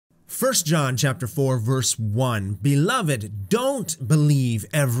1 John chapter 4, verse 1, Beloved, don't believe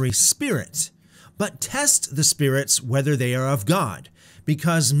every spirit, but test the spirits whether they are of God,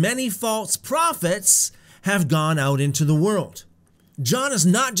 because many false prophets have gone out into the world. John is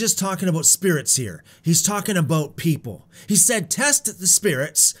not just talking about spirits here. He's talking about people. He said, test the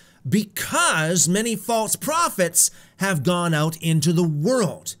spirits because many false prophets have gone out into the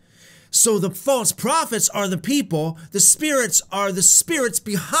world. So the false prophets are the people. The spirits are the spirits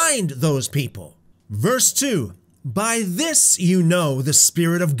behind those people. Verse 2, By this you know the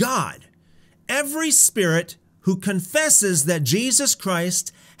Spirit of God. Every spirit who confesses that Jesus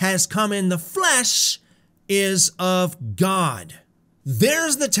Christ has come in the flesh is of God.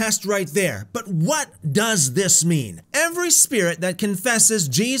 There's the test right there. But what does this mean? Every spirit that confesses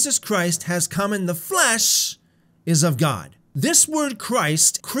Jesus Christ has come in the flesh is of God. This word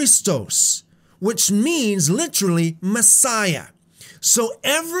Christ, Christos, which means literally Messiah. So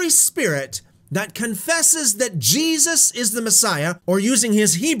every spirit that confesses that Jesus is the Messiah, or using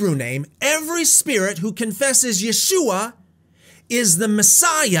his Hebrew name, every spirit who confesses Yeshua is the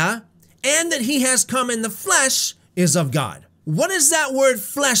Messiah and that he has come in the flesh is of God. What does that word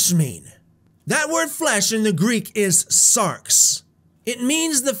flesh mean? That word flesh in the Greek is sarx. It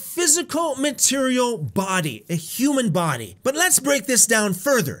means the physical material body, a human body. But let's break this down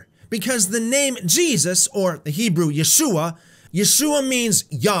further, because the name Jesus, or the Hebrew Yeshua, Yeshua means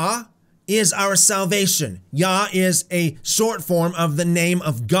Yah is our salvation. Yah is a short form of the name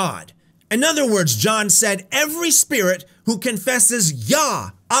of God. In other words, John said, every spirit who confesses Yah,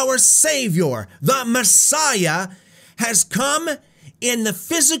 our Savior, the Messiah, has come in the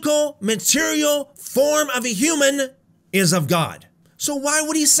physical, material form of a human is of God. So why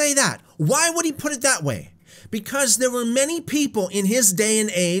would he say that? Why would he put it that way? Because there were many people in his day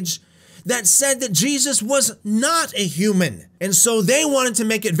and age that said that Jesus was not a human. And so they wanted to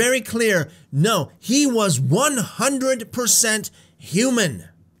make it very clear, no, he was 100% human.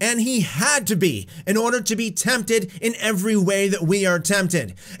 And he had to be in order to be tempted in every way that we are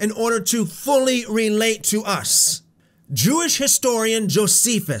tempted, in order to fully relate to us. Jewish historian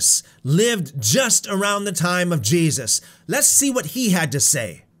Josephus lived just around the time of Jesus. Let's see what he had to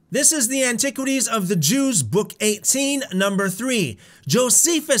say. This is the Antiquities of the Jews, Book 18, number 3.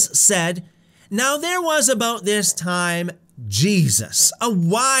 Josephus said, Now there was about this time Jesus, a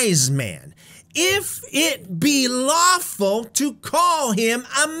wise man, if it be lawful to call him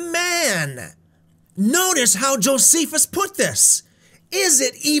a man. Notice how Josephus put this. Is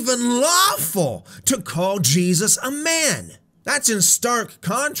it even lawful to call Jesus a man? That's in stark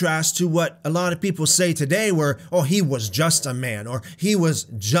contrast to what a lot of people say today where, oh, he was just a man or he was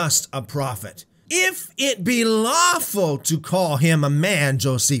just a prophet. If it be lawful to call him a man,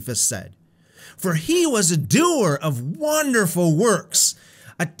 Josephus said, for he was a doer of wonderful works,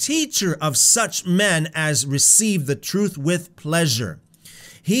 a teacher of such men as receive the truth with pleasure.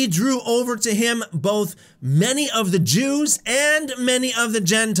 He drew over to him both many of the Jews and many of the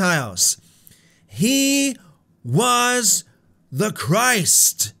Gentiles. He was the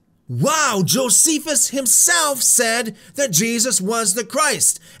Christ. Wow, Josephus himself said that Jesus was the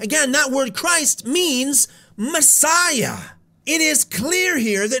Christ. Again, that word Christ means Messiah. It is clear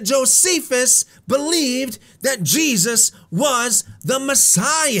here that Josephus believed that Jesus was the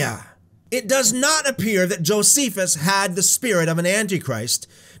Messiah. It does not appear that Josephus had the spirit of an Antichrist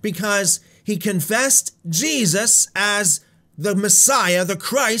because he confessed Jesus as the Messiah, the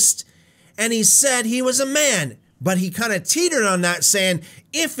Christ, and he said he was a man. But he kind of teetered on that, saying,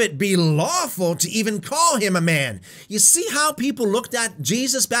 if it be lawful to even call him a man. You see how people looked at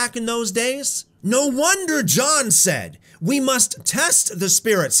Jesus back in those days? No wonder John said, we must test the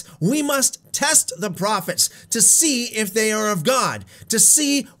spirits. We must test the prophets to see if they are of God, to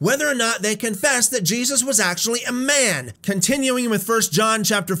see whether or not they confess that Jesus was actually a man. Continuing with 1 John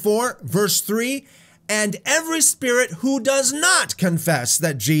chapter 4, verse 3, and every spirit who does not confess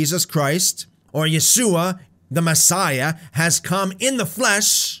that Jesus Christ, or Yeshua, the Messiah, has come in the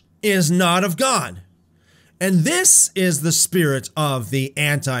flesh is not of God. And this is the spirit of the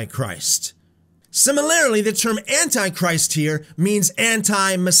Antichrist. Similarly, the term Antichrist here means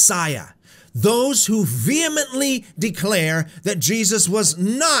anti-Messiah. Those who vehemently declare that Jesus was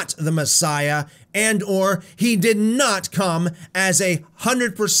not the Messiah and or he did not come as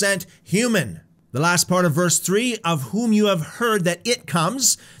 100% human. The last part of verse 3, of whom you have heard that it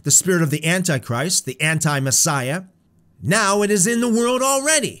comes, the spirit of the Antichrist, the anti-Messiah. Now it is in the world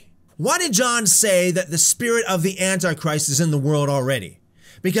already. Why did John say that the spirit of the Antichrist is in the world already?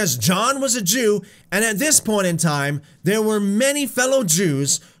 Because John was a Jew, and at this point in time, there were many fellow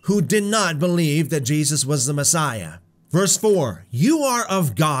Jews who did not believe that Jesus was the Messiah. Verse 4, you are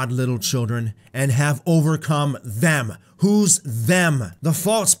of God, little children, and have overcome them. Who's them? The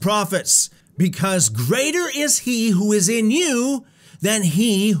false prophets. Because greater is he who is in you than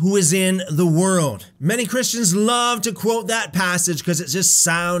he who is in the world. Many Christians love to quote that passage because it just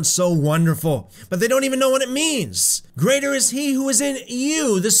sounds so wonderful, but they don't even know what it means. Greater is he who is in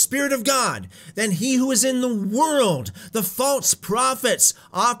you, the Spirit of God, than he who is in the world, the false prophets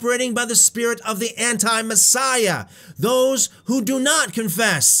operating by the spirit of the anti-Messiah, those who do not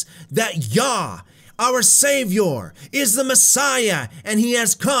confess that Yah, our Savior, is the Messiah, and he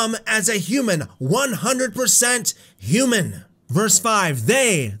has come as a human, 100% human. Verse 5,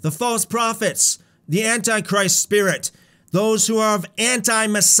 they, the false prophets, the Antichrist spirit, those who are of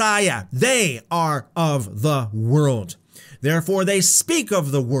anti-Messiah, they are of the world. Therefore they speak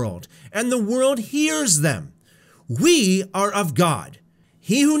of the world, and the world hears them. We are of God.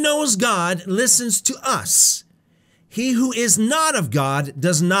 He who knows God listens to us. He who is not of God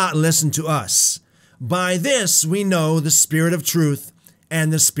does not listen to us. By this we know the spirit of truth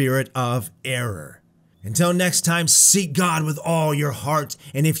and the spirit of error. Until next time, seek God with all your heart,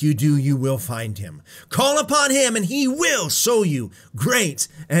 and if you do, you will find him. Call upon him, and he will show you great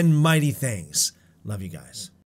and mighty things. Love you guys.